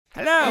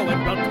Hello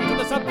and welcome to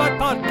the Subvert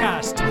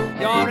Podcast,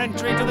 your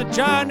entry to the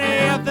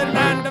journey of the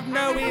land of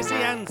no easy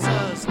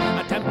answers,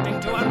 attempting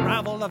to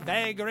unravel the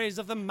vagaries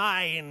of the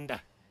mind.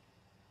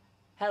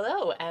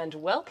 Hello and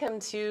welcome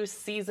to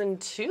Season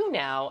 2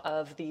 now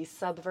of the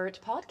Subvert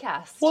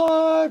Podcast.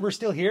 What? We're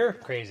still here?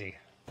 Crazy.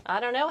 I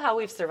don't know how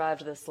we've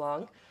survived this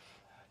long.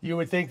 You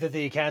would think that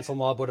the cancel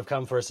mob would have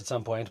come for us at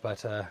some point,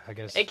 but I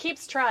guess... It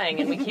keeps trying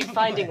and we keep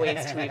finding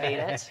ways to evade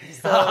it.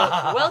 So,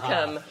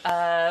 welcome.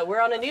 We're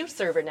on a new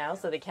server now,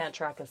 so they can't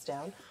track us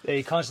down.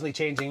 A constantly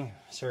changing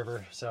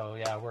server, so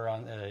yeah, we're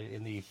on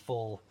in the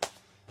full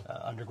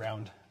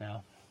underground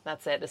now.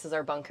 That's it. This is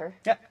our bunker.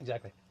 Yeah,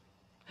 exactly.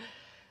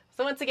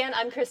 So once again,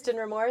 I'm Kristen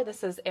Ramore.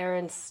 This is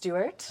Aaron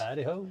Stewart.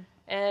 Howdy ho.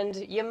 And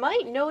you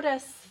might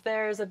notice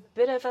there's a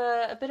bit of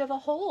a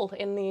hole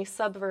in the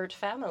Subvert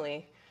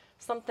family.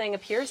 Something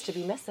appears to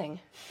be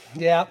missing.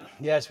 Yeah,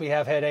 yes, we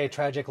have had a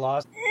tragic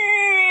loss.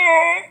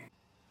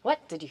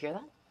 What? Did you hear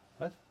that?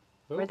 What?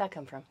 Ooh. Where'd that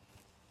come from?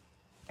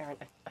 Aaron,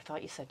 I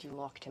thought you said you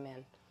locked him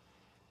in.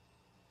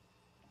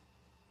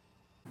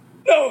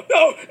 No!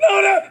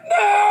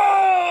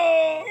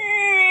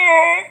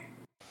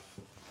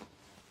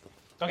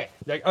 Okay,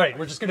 all right,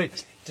 we're just gonna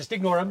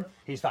ignore him.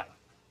 He's fine.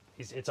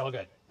 It's all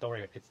good. Don't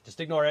worry. Just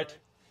ignore it.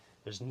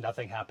 There's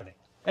nothing happening.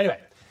 Anyway,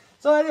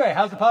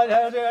 how's the pod?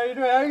 How you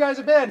doing? How you guys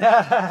have been?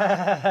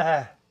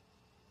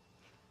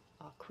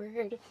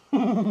 Awkward.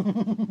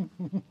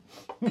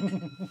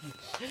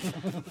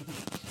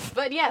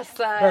 But yes,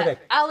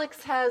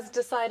 Alex has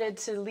decided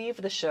to leave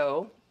the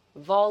show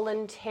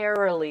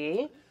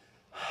voluntarily.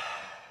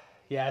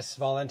 Yes,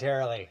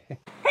 voluntarily.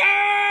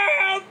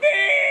 Help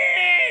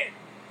me!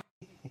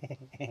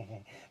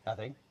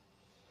 Nothing.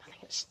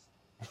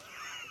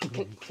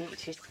 Can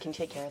you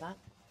take care of that?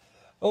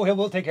 Oh,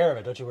 we'll take care of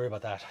it. Don't you worry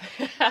about that.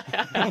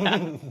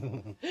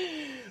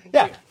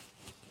 Yeah.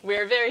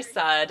 We're very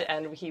sad,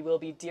 and he will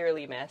be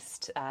dearly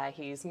missed.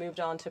 He's moved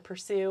on to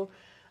pursue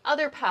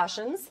other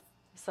passions,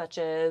 such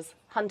as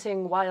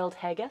hunting wild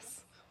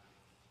haggis.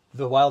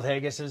 The wild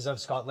haggises of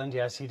Scotland,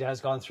 yes, he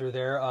has gone through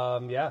there.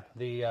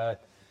 The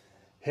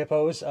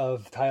hippos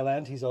of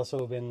Thailand, he's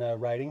also been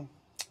riding,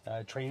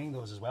 training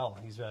those as well.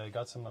 He's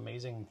got some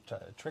amazing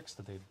tricks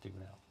that they do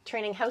now.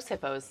 Training house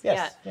hippos.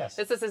 Yes, yeah. yes.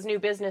 This is his new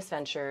business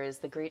venture, is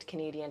the Great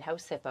Canadian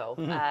House Hippo.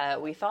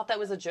 Mm-hmm. We thought that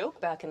was a joke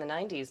back in the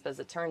 90s, but as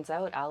it turns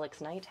out, Alex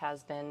Knight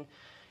has been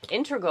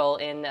integral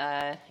in...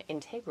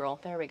 integral,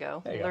 there we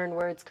go. Learn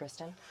words,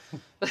 Kristen.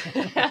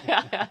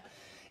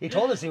 He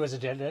told us he was a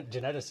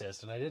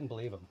geneticist, and I didn't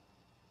believe him.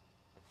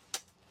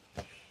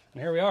 And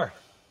here we are.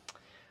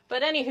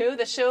 But anywho,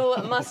 the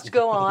show must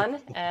go on,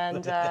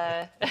 and...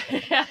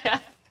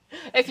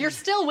 If you're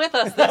still with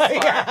us this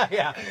far.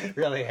 Yeah,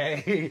 really,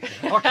 hey.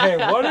 Okay,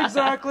 what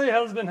exactly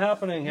has been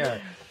happening here?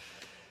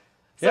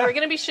 So we're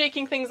going to be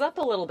shaking things up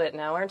a little bit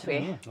now, aren't we?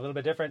 A little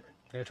bit different.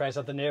 We're going to try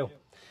something new.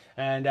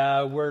 And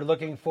we're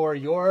looking for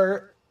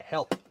your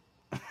help.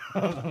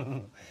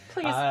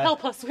 Please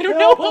help us. We don't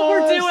know what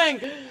we're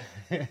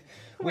doing.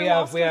 We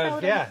have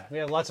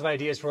lots of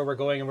ideas for where we're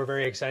going, and we're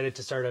very excited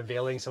to start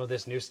unveiling some of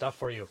this new stuff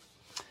for you.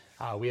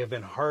 We have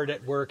been hard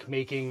at work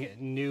making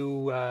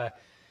new...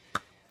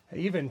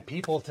 even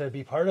people to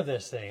be part of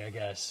this thing, I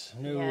guess.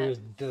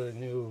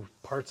 New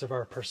parts of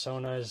our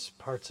personas,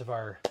 parts of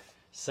our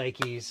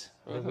psyches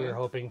that we're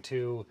hoping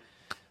to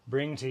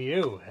bring to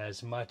you,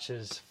 as much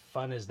as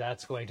fun as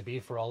that's going to be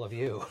for all of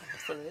you.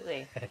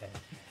 Absolutely.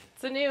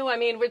 It's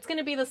it's going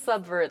to be the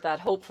Subvert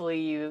that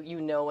hopefully you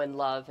know and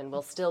love, and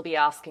we'll still be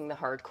asking the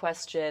hard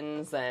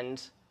questions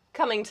and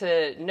coming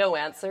to no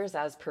answers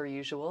as per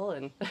usual,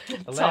 and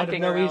the talking land of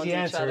no around easy each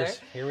answers. other.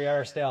 Here we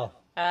are still.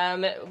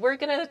 We're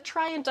going to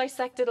try and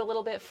dissect it a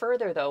little bit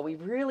further, though. We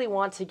really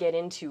want to get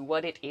into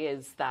what it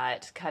is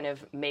that kind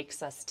of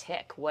makes us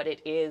tick, what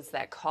it is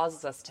that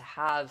causes us to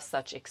have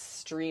such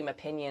extreme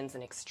opinions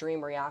and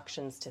extreme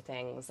reactions to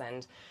things.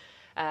 And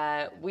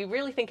we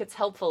really think it's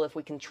helpful if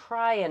we can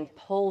try and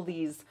pull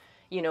these,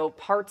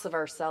 parts of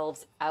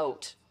ourselves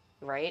out,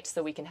 right?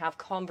 So we can have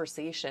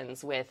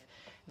conversations with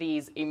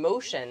these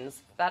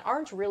emotions that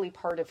aren't really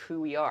part of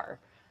who we are,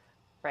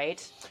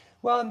 right?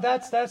 Well, and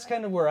that's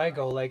kind of where I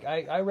go. Like,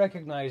 I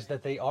recognize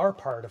that they are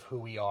part of who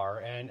we are,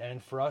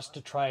 and for us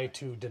to try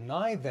to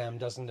deny them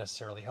doesn't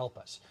necessarily help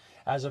us,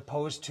 as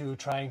opposed to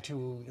trying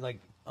to,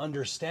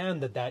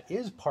 understand that that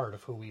is part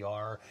of who we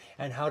are,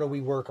 and how do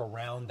we work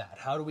around that?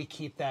 How do we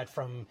keep that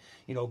from,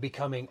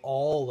 becoming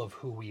all of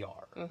who we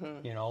are?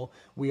 Mm-hmm.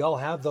 We all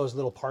have those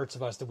little parts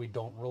of us that we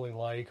don't really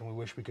like, and we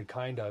wish we could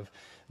kind of,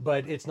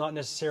 but it's not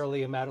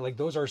necessarily a matter,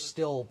 those are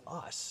still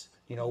us.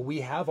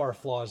 We have our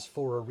flaws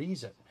for a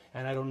reason.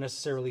 And I don't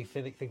necessarily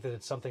think that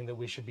it's something that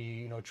we should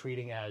be,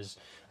 treating as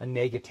a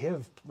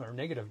negative.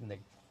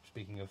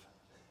 Speaking of,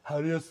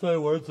 how do you say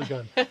words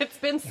again? It's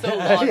been so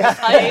long. This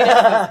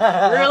hiatus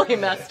has really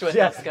messed with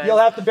us, guys. You'll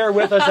have to bear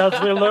with us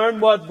as we learn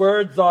what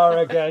words are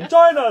again.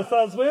 Join us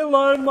as we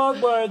learn what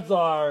words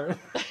are.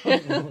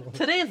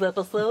 Today's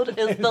episode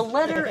is the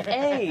letter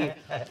A.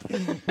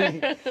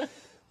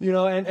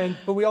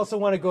 But we also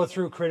want to go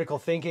through critical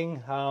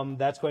thinking.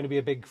 That's going to be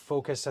a big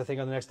focus, I think,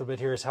 on the next little bit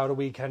here, is how do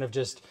we kind of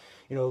just,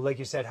 like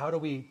you said, how do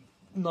we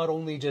not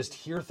only just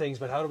hear things,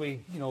 but how do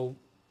we,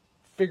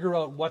 figure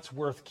out what's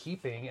worth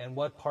keeping and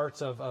what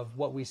parts of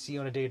what we see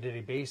on a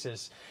day-to-day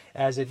basis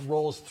as it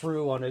rolls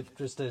through on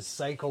just a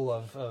cycle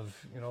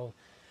of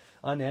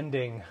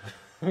unending,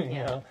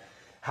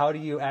 how do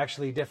you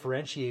actually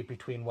differentiate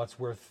between what's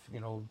worth,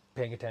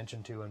 paying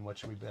attention to and what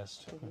should we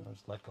best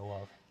just let go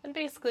of? And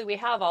basically, we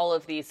have all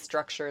of these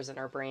structures in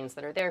our brains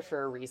that are there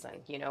for a reason.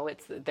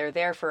 They're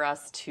there for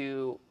us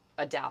to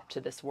adapt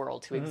to this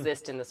world, to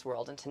exist in this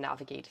world, and to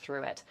navigate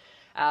through it.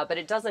 But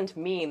it doesn't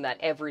mean that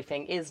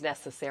everything is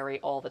necessary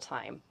all the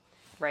time,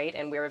 right?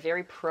 And we're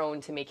very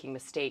prone to making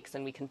mistakes,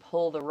 and we can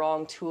pull the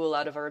wrong tool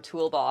out of our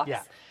toolbox.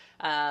 Yeah.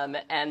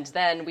 And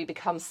then we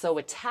become so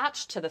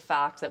attached to the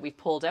fact that we've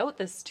pulled out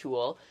this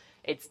tool,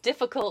 it's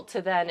difficult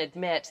to then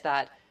admit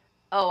that,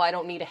 oh, I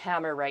don't need a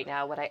hammer right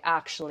now. What I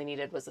actually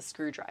needed was a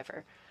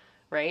screwdriver,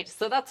 right?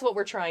 So that's what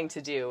we're trying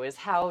to do, is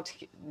how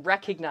to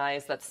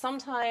recognize that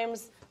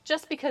sometimes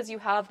just because you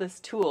have this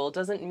tool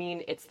doesn't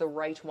mean it's the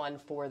right one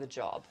for the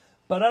job.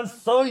 But I'm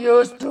so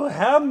used to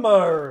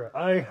hammer.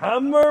 I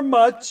hammer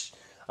much.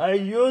 I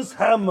use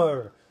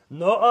hammer.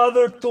 No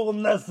other tool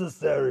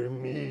necessary.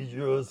 Me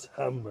use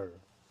hammer.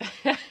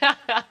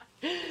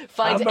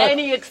 Find hammer,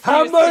 any excuse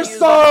hammer to use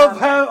solve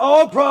hammer.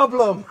 all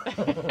problem.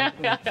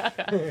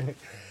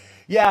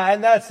 Yeah,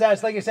 and that's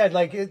like I said,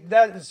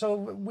 that. So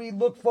we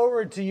look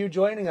forward to you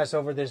joining us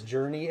over this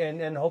journey,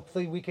 and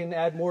hopefully we can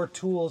add more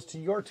tools to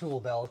your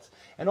tool belt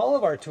and all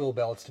of our tool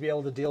belts to be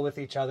able to deal with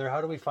each other. How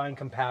do we find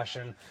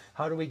compassion?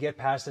 How do we get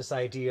past this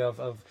idea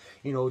of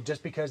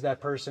just because that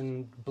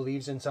person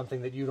believes in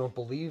something that you don't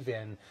believe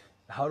in,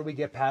 how do we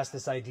get past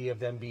this idea of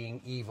them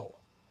being evil,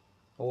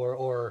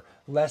 or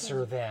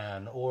lesser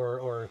than,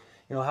 or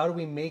how do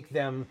we make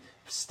them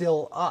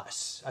still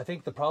us? I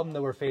think the problem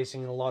that we're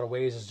facing in a lot of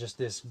ways is just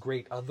this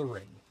great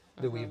othering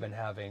that we've been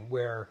having,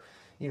 where,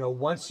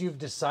 once you've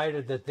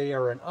decided that they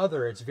are an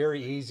other, it's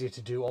very easy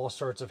to do all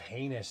sorts of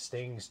heinous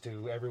things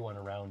to everyone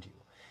around you.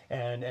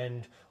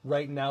 And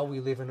right now we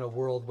live in a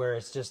world where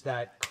it's just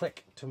that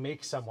click to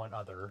make someone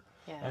other.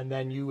 Yeah. And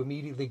then you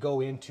immediately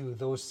go into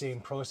those same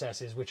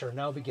processes, which are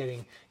now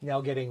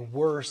getting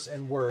worse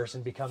and worse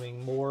and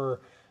becoming more,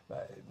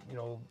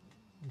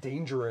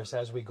 dangerous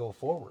as we go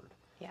forward.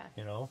 Yeah.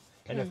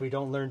 And if we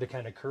don't learn to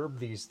kind of curb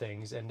these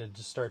things and to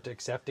just start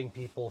accepting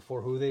people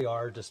for who they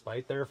are,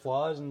 despite their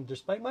flaws and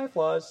despite my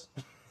flaws.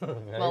 Right?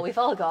 Well, we've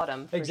all got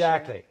them.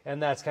 Exactly. Sure.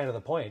 And that's kind of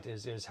the point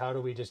is how do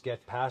we just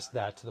get past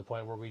that to the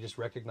point where we just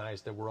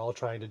recognize that we're all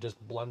trying to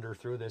just blunder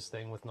through this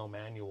thing with no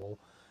manual,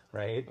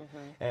 right?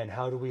 And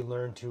how do we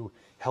learn to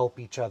help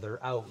each other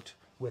out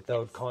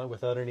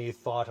without any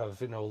thought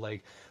of,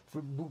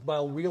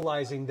 while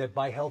realizing that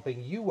by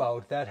helping you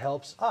out, that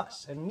helps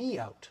us and me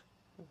out.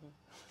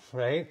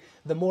 Right?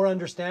 The more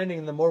understanding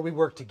and the more we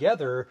work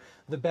together,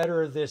 the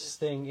better this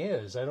thing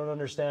is. I don't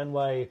understand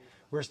why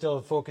we're still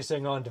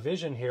focusing on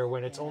division here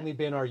when it's only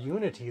been our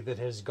unity that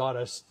has got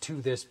us to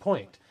this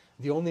point.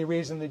 The only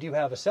reason that you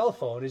have a cell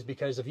phone is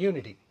because of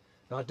unity,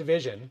 not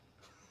division.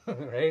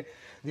 Right?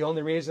 The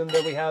only reason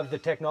that we have the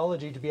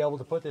technology to be able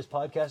to put this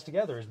podcast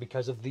together is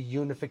because of the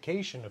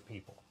unification of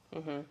people,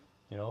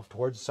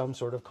 towards some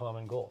sort of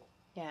common goal.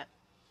 Yeah.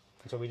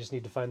 So we just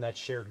need to find that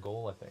shared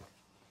goal, I think.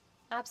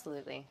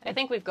 Absolutely. I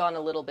think we've gone a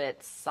little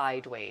bit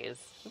sideways.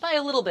 By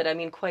a little bit, I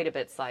mean quite a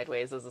bit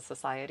sideways as a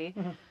society,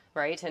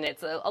 right? And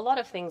it's a lot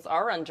of things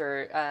are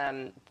under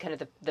kind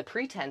of the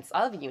pretense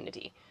of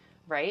unity,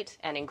 right?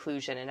 And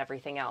inclusion and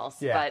everything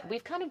else. Yeah. But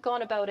we've kind of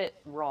gone about it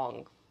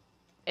wrong,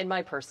 in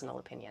my personal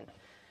opinion,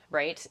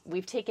 right?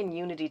 We've taken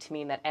unity to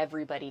mean that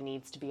everybody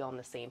needs to be on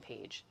the same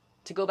page.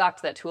 To go back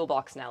to that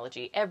toolbox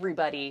analogy,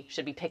 everybody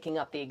should be picking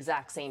up the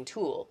exact same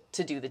tool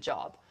to do the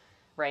job,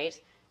 right?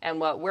 And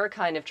what we're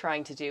kind of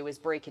trying to do is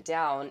break it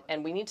down,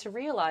 and we need to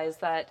realize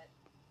that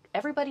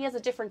everybody has a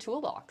different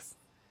toolbox,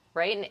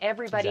 right? And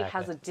everybody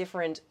has a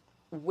different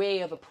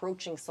way of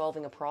approaching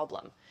solving a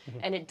problem.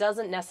 And it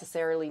doesn't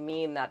necessarily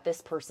mean that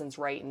this person's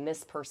right and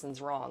this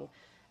person's wrong,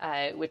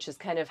 which is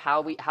kind of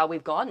how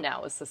we've gone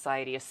now as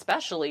society,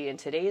 especially in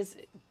today's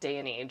day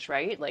and age,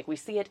 right? Like we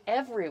see it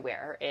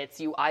everywhere.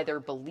 It's you either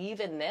believe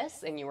in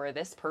this and you are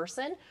this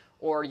person,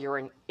 or you're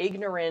an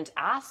ignorant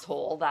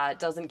asshole that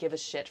doesn't give a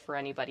shit for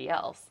anybody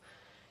else,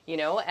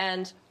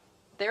 and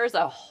there's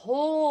a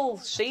whole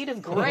shade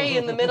of gray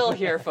in the middle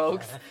here,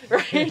 folks,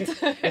 right?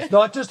 It's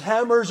not just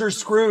hammers or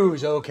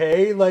screws,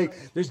 okay?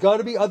 There's got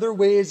to be other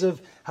ways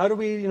of how do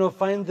we,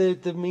 find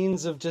the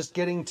means of just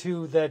getting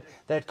to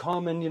that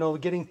common,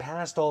 getting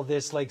past all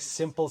this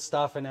simple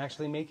stuff and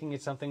actually making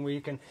it something where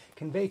you can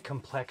convey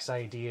complex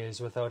ideas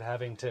without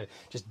having to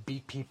just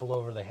beat people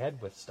over the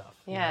head with stuff.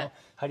 Yeah.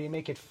 How do you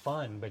make it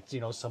fun, but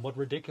somewhat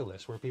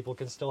ridiculous, where people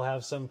can still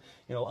have some,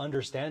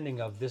 understanding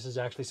of this is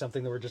actually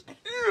something that we're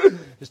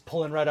just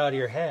pulling right out of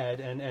your head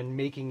and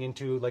making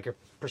into a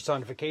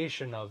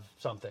personification of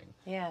something.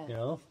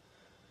 Yeah.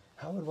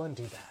 How would one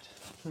do that?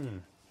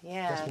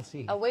 Yeah. Let's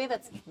see. A way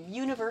that's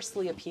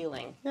universally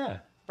appealing. Yeah.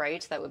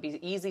 right? That would be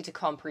easy to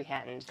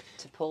comprehend,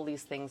 to pull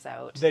these things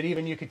out. That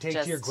even you could take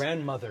to your Just-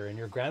 grandmother, and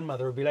your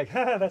grandmother would be like,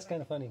 "Ha, that's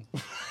kind of funny."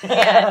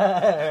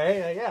 Yeah.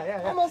 Right?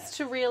 Yeah. Almost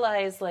to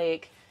realize,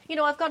 like,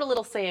 I've got a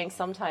little saying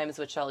sometimes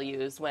which I'll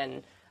use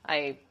when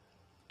I,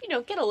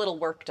 get a little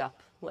worked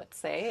up, let's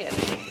say. And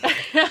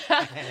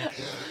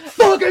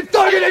Fucking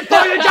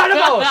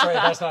dynamo! Sorry,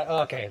 that's not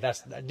okay.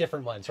 That's a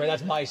different one. Sorry,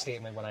 that's my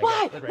statement when I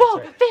why get it. Right,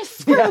 won't sorry. this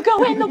screw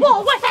go in the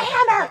wall with a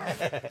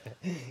hammer?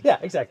 Yeah,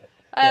 exactly.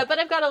 But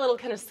I've got a little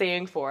kind of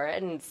saying for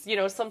it, and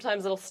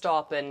sometimes it'll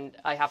stop, and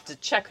I have to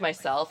check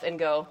myself and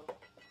go,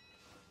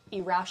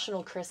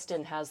 irrational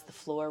Kristen has the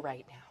floor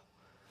right now,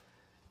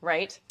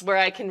 right? Where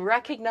I can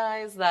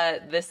recognize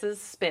that this is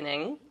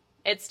spinning.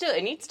 It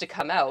needs to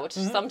come out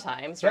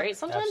sometimes, right?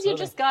 Sometimes absolutely. you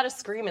just gotta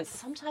scream, and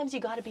sometimes you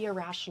gotta be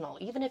irrational,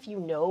 even if you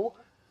know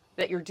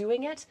that you're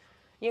doing it.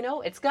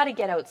 It's got to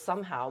get out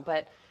somehow.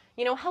 But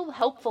how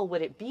helpful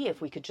would it be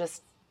if we could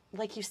just,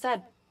 like you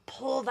said,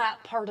 pull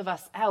that part of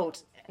us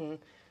out, and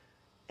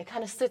it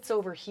kind of sits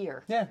over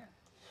here. Yeah.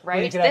 Right?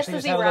 Where you could This actually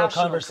is just have a little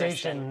irrational,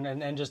 conversation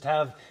and just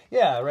have,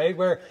 right?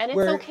 And it's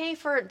okay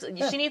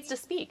she needs to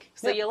speak.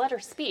 So you let her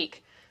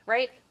speak,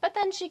 right? But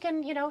then she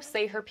can,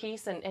 say her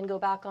piece and go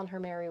back on her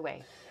merry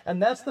way.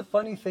 And that's the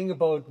funny thing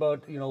about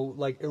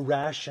like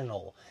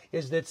irrational,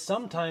 is that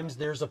sometimes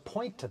there's a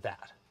point to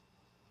that.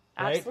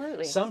 Right?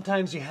 Absolutely.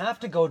 Sometimes you have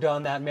to go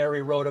down that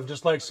merry road of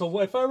just like,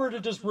 so if I were to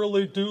just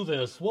really do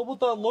this, what would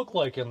that look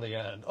like in the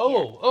end?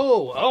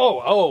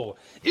 Oh,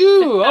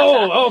 ew,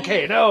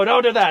 okay, no,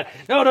 don't do that.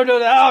 No, don't do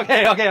that.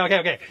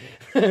 Okay.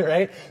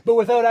 Right? But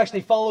without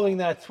actually following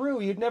that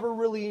through, you'd never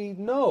really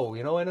know,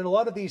 and in a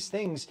lot of these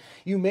things,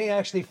 you may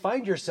actually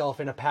find yourself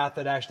in a path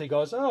that actually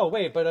goes, oh,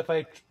 wait, but if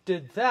I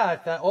did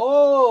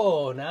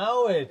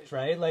now it's,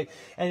 right? Like,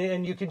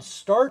 and you can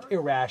start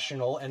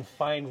irrational and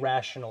find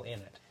rational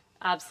in it.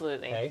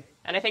 Absolutely. Okay.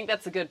 And I think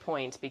that's a good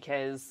point,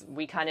 because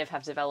we kind of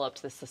have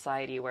developed this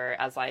society where,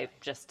 as I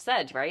just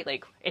said, right,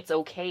 like it's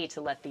okay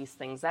to let these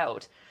things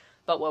out.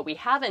 But what we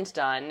haven't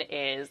done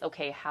is,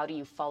 okay, how do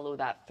you follow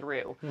that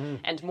through?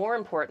 And more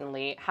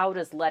importantly, how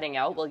does letting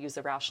out, we'll use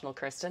Irrational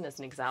Kristen as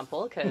an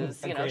example,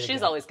 because,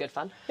 she's always good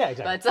fun. Yeah,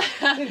 exactly.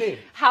 But Indeed.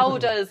 how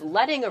does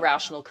letting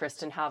Irrational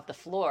Kristen have the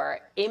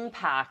floor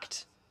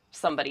impact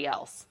somebody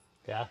else?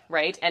 Yeah.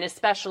 Right? And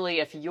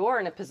especially if you're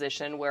in a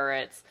position where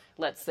it's,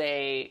 let's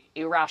say,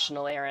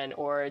 irrational Aaron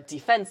or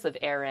defensive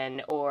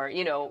Aaron or,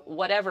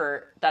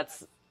 whatever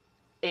that's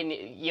in,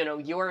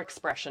 your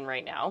expression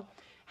right now.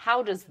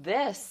 How does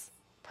this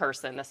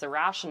person, this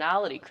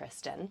irrationality,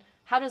 Kristen,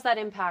 how does that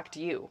impact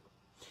you?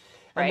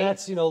 Right? And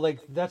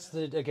that's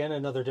again,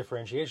 another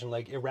differentiation.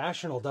 Like,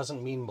 irrational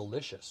doesn't mean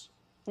malicious.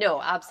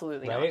 No,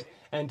 absolutely right? not.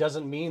 And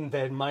doesn't mean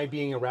that my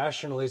being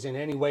irrational is in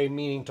any way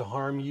meaning to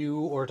harm you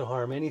or to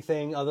harm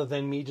anything other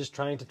than me just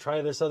trying to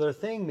try this other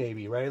thing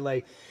maybe, right?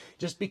 Like,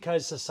 just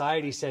because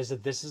society says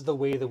that this is the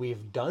way that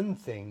we've done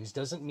things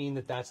doesn't mean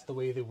that that's the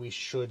way that we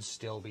should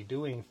still be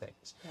doing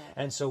things. Yeah.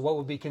 And so what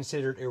would be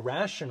considered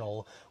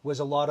irrational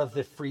was a lot of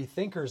the free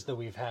thinkers that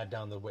we've had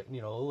down the way,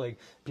 like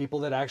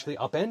people that actually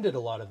upended a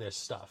lot of this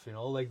stuff,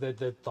 like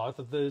that thought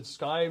that the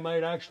sky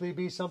might actually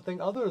be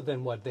something other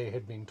than what they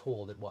had been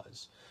told it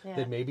was. Yeah.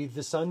 That maybe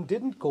the sun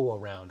didn't go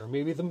around, or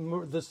maybe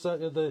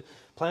the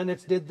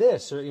planets did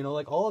this, or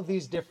like all of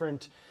these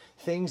different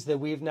things that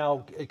we've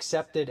now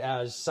accepted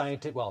as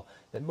scientific. Well,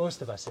 that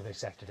most of us have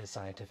accepted as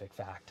scientific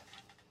fact.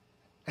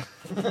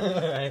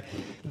 Right?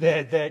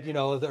 That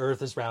the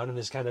Earth is round and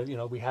this kind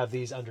of we have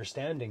these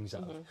understandings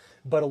of.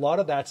 But a lot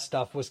of that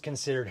stuff was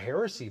considered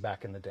heresy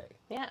back in the day.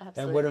 Yeah,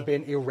 absolutely. And would have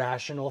been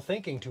irrational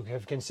thinking to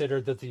have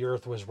considered that the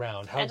Earth was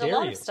round. How dare you? And a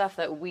lot of stuff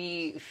that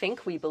we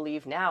think we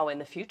believe now in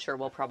the future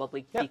will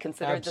probably be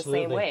considered absolutely.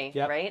 the same way,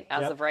 Yep. right?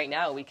 As Yep. of right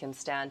now, we can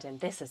stand in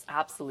this is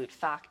absolute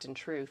fact and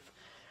truth.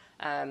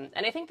 And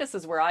I think this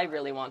is where I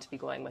really want to be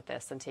going with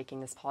this and taking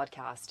this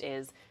podcast,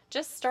 is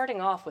just starting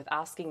off with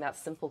asking that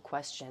simple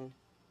question: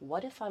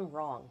 what if I'm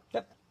wrong?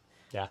 Yep.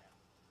 Yeah.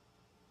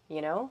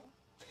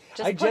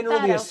 Just I put generally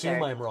that out assume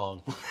there. I'm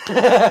wrong.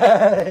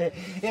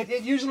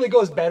 It usually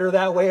goes better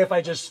that way if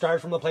I just start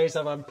from the place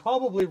of I'm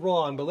probably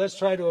wrong, but let's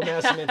try to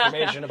amass some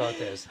information about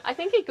this. I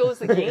think it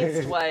goes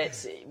against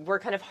what we're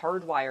kind of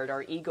hardwired,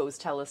 our egos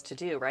tell us to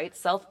do, right?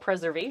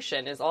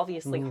 Self-preservation is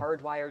obviously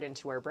hardwired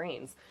into our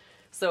brains.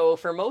 So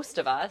for most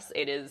of us,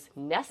 it is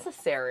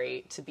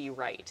necessary to be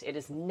right. It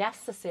is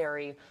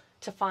necessary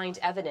to find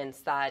evidence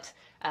that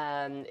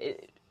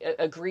it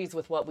agrees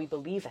with what we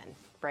believe in,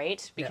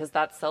 right? Because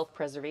that's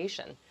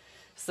self-preservation.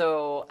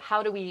 So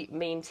how do we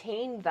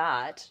maintain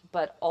that,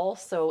 but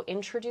also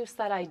introduce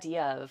that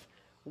idea of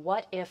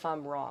what if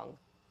I'm wrong,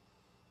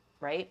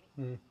 right?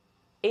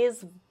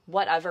 Is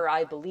whatever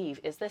I believe,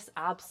 is this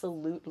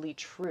absolutely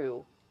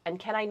true? And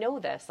can I know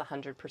this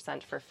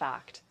 100% for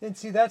fact? And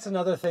see, that's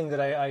another thing that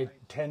I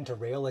tend to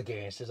rail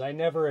against, is I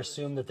never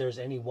assume that there's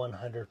any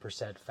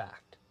 100%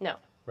 fact. No.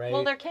 Right?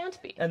 Well, there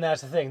can't be. And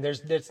that's the thing.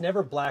 It's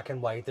never black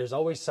and white. There's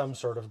always some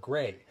sort of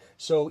gray.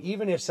 So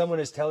even if someone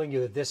is telling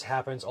you that this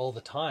happens all the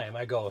time,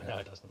 I go, no,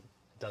 it doesn't.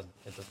 doesn't.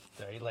 It doesn't,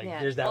 right? Like, Yeah.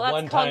 there's that well, that's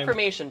one time.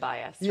 confirmation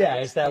bias. Yeah,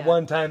 right? it's that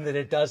one time that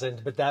it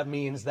doesn't, but that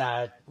means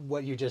that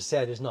what you just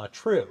said is not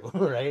true,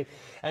 right?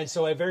 And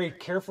so I very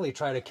carefully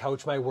try to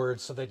couch my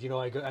words so that,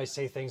 I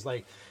say things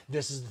like,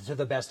 this is to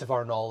the best of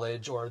our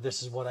knowledge, or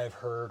this is what I've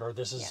heard, or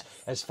this is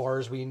as far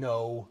as we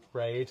know,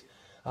 right?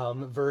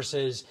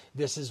 Versus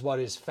this is what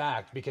is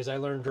fact, because I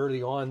learned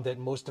early on that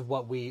most of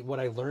what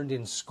I learned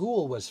in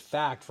school was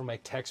fact from my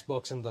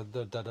textbooks and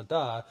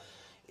the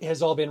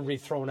has all been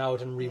thrown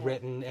out and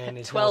rewritten and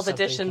is 12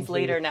 editions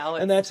later now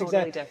it's and that's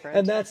totally different.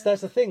 And that's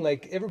the thing.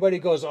 Like, everybody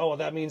goes, oh, well,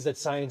 that means that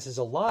science is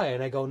a lie,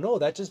 and I go, no,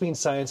 that just means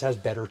science has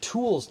better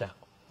tools now.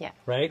 Yeah.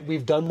 Right?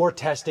 We've done more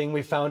testing.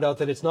 We found out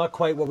that it's not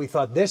quite what we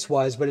thought this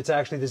was, but it's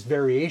actually this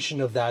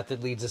variation of that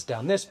leads us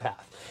down this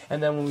path.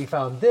 And then when we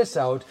found this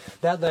out,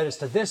 that led us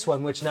to this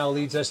one, which now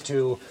leads us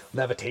to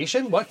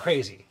levitation. What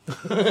crazy,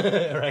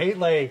 right?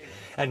 Like,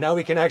 and now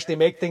we can actually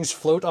make things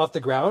float off the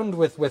ground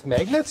with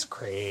magnets.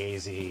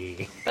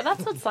 Crazy. But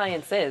that's what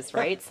science is,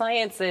 right?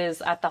 Science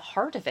is, at the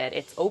heart of it,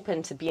 it's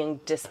open to being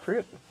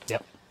disproven.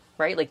 Yep.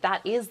 Right? Like,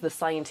 that is the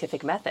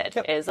scientific method.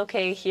 Yep. Is,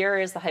 okay, here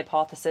is the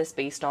hypothesis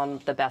based on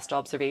the best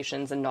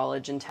observations and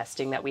knowledge and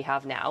testing that we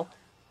have now.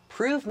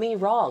 Prove me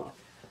wrong,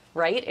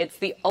 right? It's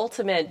the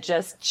ultimate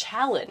just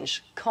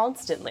challenge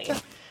constantly.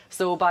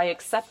 So by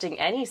accepting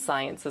any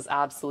science as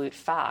absolute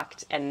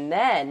fact and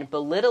then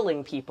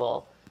belittling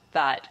people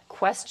that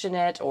question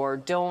it or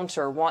don't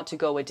or want to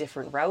go a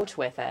different route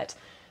with it,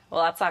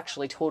 well, that's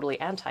actually totally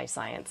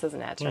anti-science,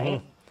 isn't it, right?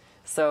 Mm-hmm.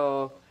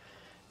 So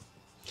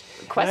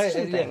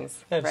question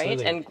things, absolutely.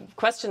 right? And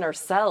question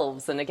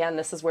ourselves. And again,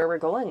 this is where we're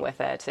going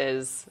with it,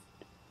 is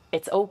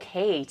it's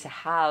okay to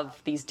have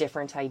these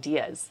different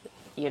ideas.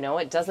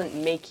 It doesn't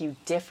make you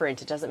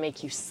different. It doesn't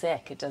make you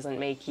sick. It doesn't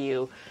make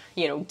you,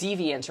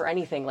 deviant or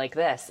anything like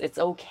this. It's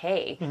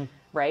okay,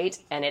 right?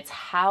 And it's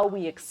how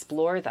we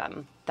explore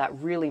them that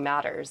really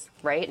matters,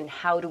 right? And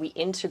how do we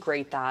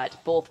integrate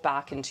that both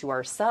back into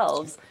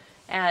ourselves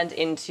and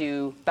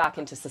back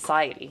into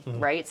society,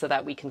 right? So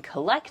that we can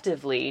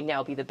collectively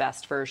now be the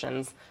best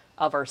versions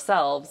of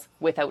ourselves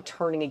without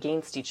turning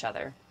against each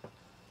other.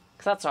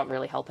 Because that's not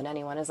really helping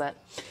anyone, is it?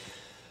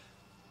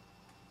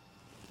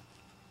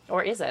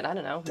 Or is it? I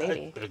don't know.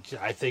 Maybe.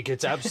 I think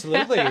it's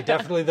absolutely,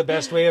 definitely the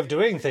best way of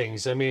doing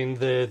things. I mean,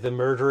 the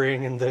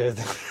murdering and the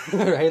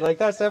right, like,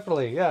 that's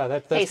definitely,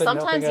 that's hey, been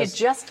sometimes you us.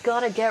 just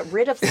gotta get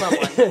rid of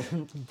someone.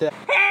 Help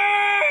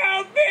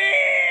me!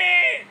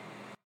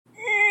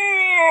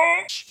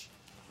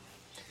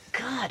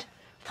 God, I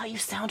thought you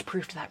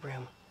soundproofed that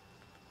room.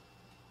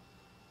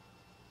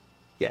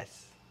 Yes.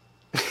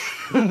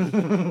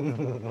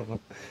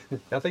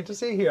 Nothing to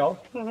see here.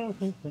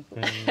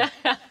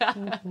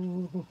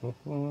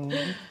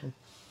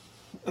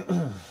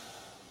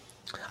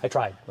 I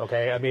tried,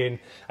 okay? I mean,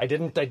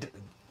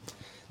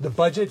 the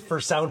budget for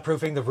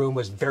soundproofing the room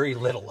was very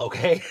little,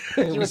 okay?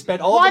 We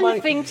spent all the money.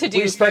 Thing to do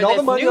we spent for all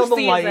the this money new on the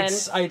season.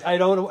 lights. I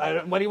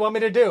don't. What do you want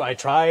me to do? I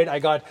tried. I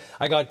got.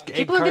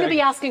 People are going to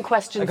be asking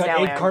questions I got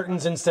now, egg Aaron.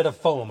 cartons instead of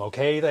foam,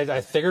 okay?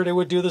 I figured it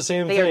would do the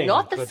same They thing. are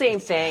not the but- same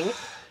thing.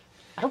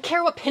 I don't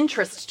care what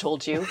Pinterest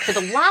told you. For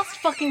the last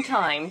fucking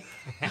time.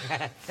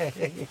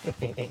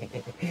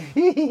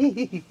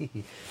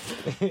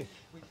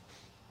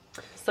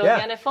 So Yeah.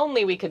 again, if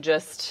only we could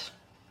just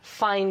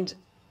find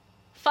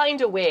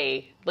a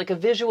way, like a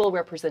visual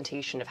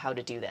representation of how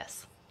to do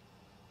this.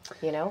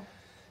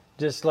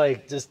 Just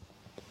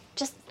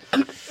Just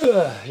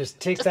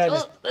take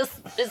that. As,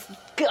 this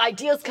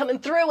idea's coming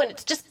through, and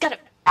it's just gotta.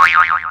 Oh,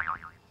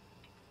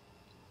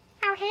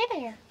 hey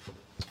there.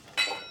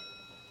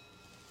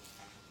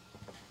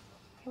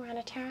 You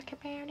want to talk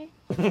about it?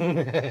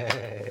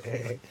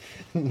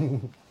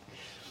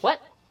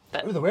 What?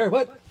 where?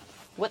 What?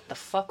 What the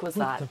fuck was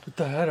that?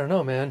 I don't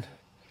know, man.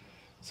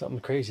 Something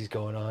crazy's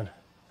going on.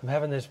 I'm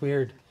having this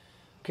weird,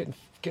 getting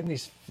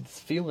this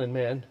feeling,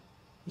 man.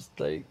 Just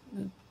like,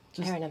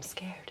 Aaron, I'm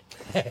scared.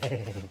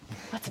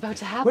 What's about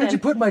to happen? where did you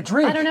put my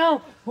drink? I don't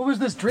know. What was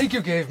this drink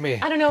you gave me?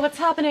 I don't know what's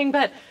happening,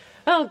 but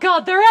oh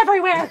god, they're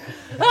everywhere!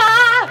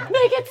 Ah!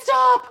 Make it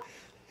stop!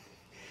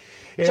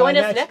 Join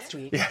us next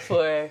week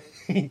for.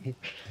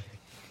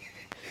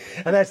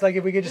 And that's like,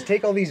 if we could just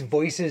take all these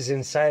voices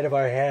inside of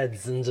our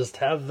heads and just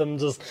have them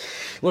just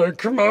like,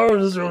 come on,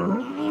 just...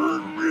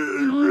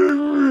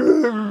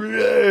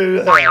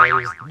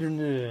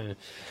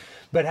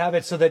 but have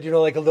it so that,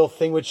 like a little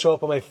thing would show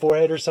up on my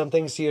forehead or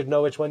something, so you'd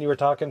know which one you were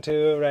talking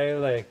to, right?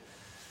 Like,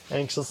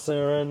 anxious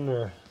Aaron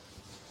or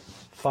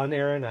fun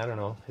Aaron. I don't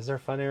know. Is there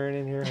fun Aaron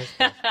in here?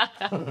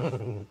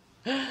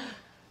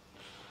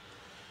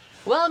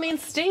 Well, I mean,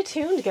 stay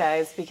tuned,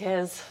 guys,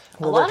 because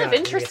a We're lot working of on it.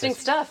 interesting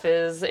stuff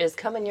is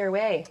coming your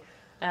way.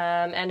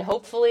 And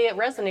hopefully it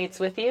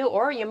resonates with you,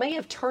 or you may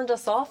have turned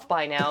us off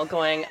by now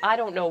going, I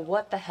don't know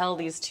what the hell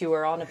these two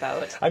are on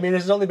about. I mean,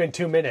 this has only been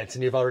 2 minutes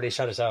and you've already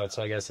shut us out,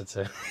 so I guess it's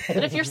a...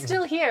 But if you're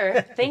still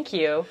here, thank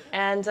you.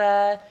 And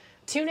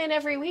tune in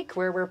every week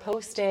where we're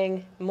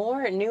posting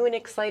more new and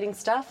exciting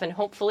stuff. And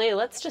hopefully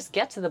let's just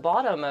get to the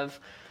bottom of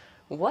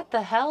what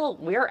the hell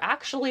we're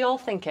actually all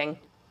thinking.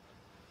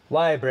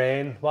 Why,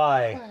 Brain?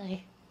 Why?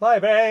 Why? Why,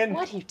 Brain?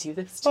 Why do you do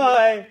this to me?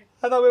 Why?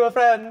 I thought we were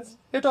friends.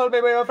 You told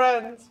me we were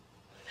friends.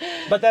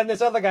 But then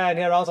this other guy in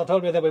here also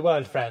told me that we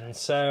weren't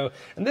friends. So,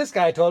 and this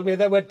guy told me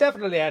that we're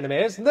definitely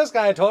enemies. And this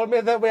guy told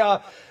me that we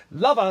are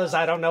lovers.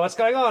 I don't know what's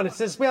going on. It's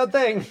this weird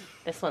thing.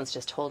 This one's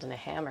just holding a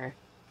hammer.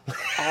 All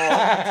the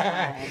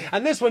time.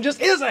 And this one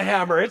just is a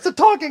hammer. It's a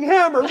talking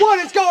hammer. What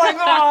is going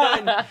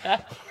on?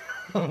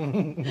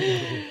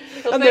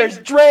 And there's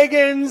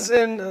dragons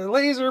and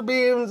laser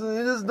beams. And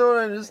I just don't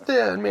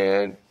understand,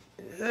 man.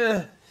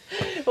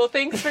 Well,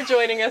 thanks for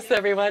joining us,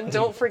 everyone.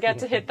 Don't forget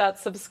to hit that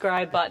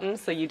subscribe button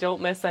so you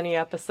don't miss any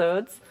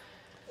episodes.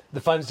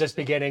 The fun's just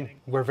beginning.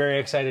 We're very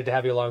excited to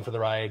have you along for the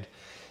ride.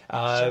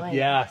 Join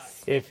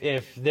us.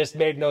 If this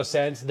made no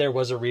sense, there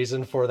was a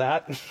reason for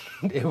that.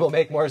 It will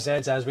make more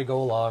sense as we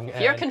go along.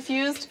 If you're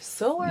confused,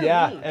 so are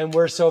yeah, we. and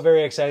we're so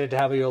very excited to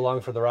have you along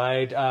for the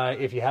ride.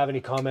 If you have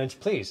any comments,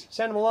 please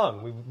send them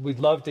along. We'd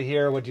love to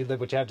hear what you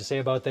have to say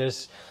about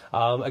this.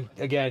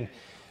 Again,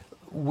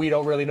 we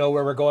don't really know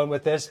where we're going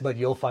with this, but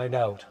you'll find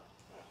out.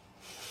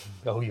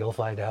 Oh, you'll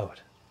find out.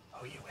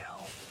 Oh, you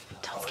will.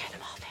 Don't scare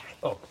them off, Aaron.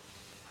 Oh,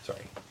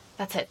 sorry.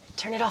 That's it.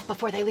 Turn it off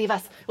before they leave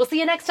us. We'll see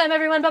you next time,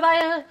 everyone.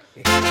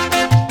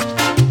 Bye-bye.